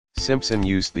Simpson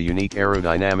used the unique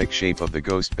aerodynamic shape of the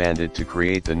Ghost Bandit to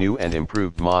create the new and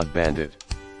improved Mod Bandit.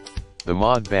 The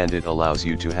Mod Bandit allows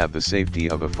you to have the safety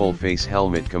of a full-face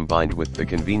helmet combined with the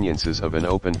conveniences of an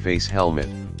open-face helmet.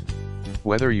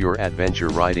 Whether you're adventure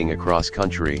riding across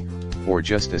country, or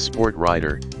just a sport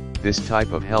rider, this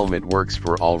type of helmet works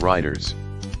for all riders.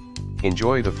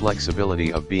 Enjoy the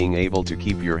flexibility of being able to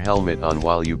keep your helmet on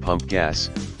while you pump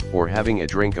gas, or having a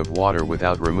drink of water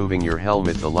without removing your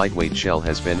helmet. The lightweight shell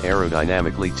has been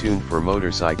aerodynamically tuned for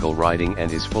motorcycle riding and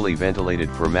is fully ventilated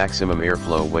for maximum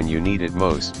airflow when you need it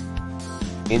most.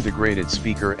 Integrated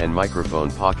speaker and microphone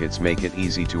pockets make it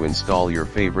easy to install your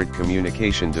favorite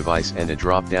communication device, and a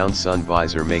drop-down sun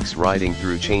visor makes riding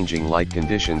through changing light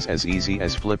conditions as easy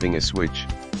as flipping a switch.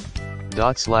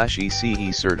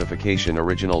 ECE certification.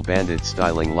 Original Bandit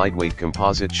styling. Lightweight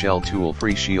composite shell,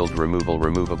 tool-free shield removal,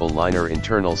 removable liner,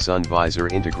 internal sun visor,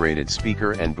 integrated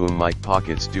speaker and boom mic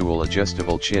pockets, dual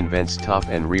adjustable chin vents, top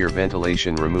and rear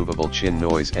ventilation, removable chin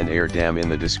noise and air dam. In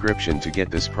the description to get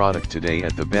this product today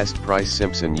at the best price.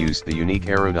 Simpson used the unique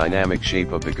aerodynamic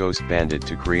shape of the Ghost Bandit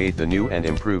to create the new and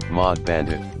improved Mod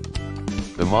Bandit.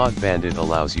 The Mod Bandit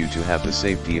allows you to have the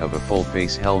safety of a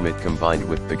full-face helmet combined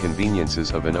with the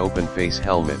conveniences of an open-face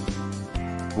helmet.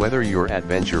 Whether you're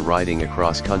adventure riding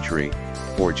across country,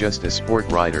 or just a sport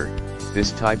rider,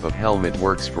 this type of helmet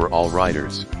works for all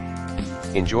riders.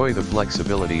 Enjoy the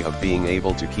flexibility of being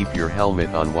able to keep your helmet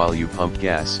on while you pump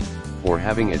gas, or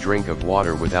having a drink of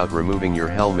water without removing your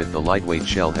helmet. The lightweight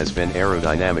shell has been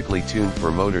aerodynamically tuned for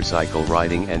motorcycle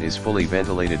riding and is fully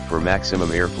ventilated for maximum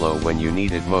airflow when you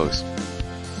need it most.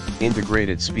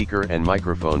 Integrated speaker and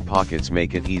microphone pockets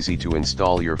make it easy to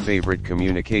install your favorite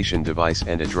communication device,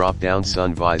 and a drop-down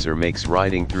sun visor makes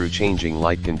riding through changing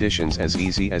light conditions as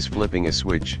easy as flipping a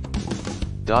switch.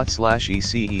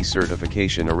 ECE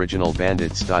certification. Original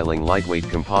Bandit styling. Lightweight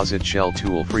composite shell,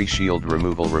 tool-free shield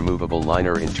removal, removable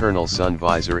liner, internal sun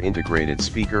visor, integrated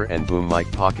speaker and boom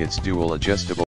mic pockets, dual adjustable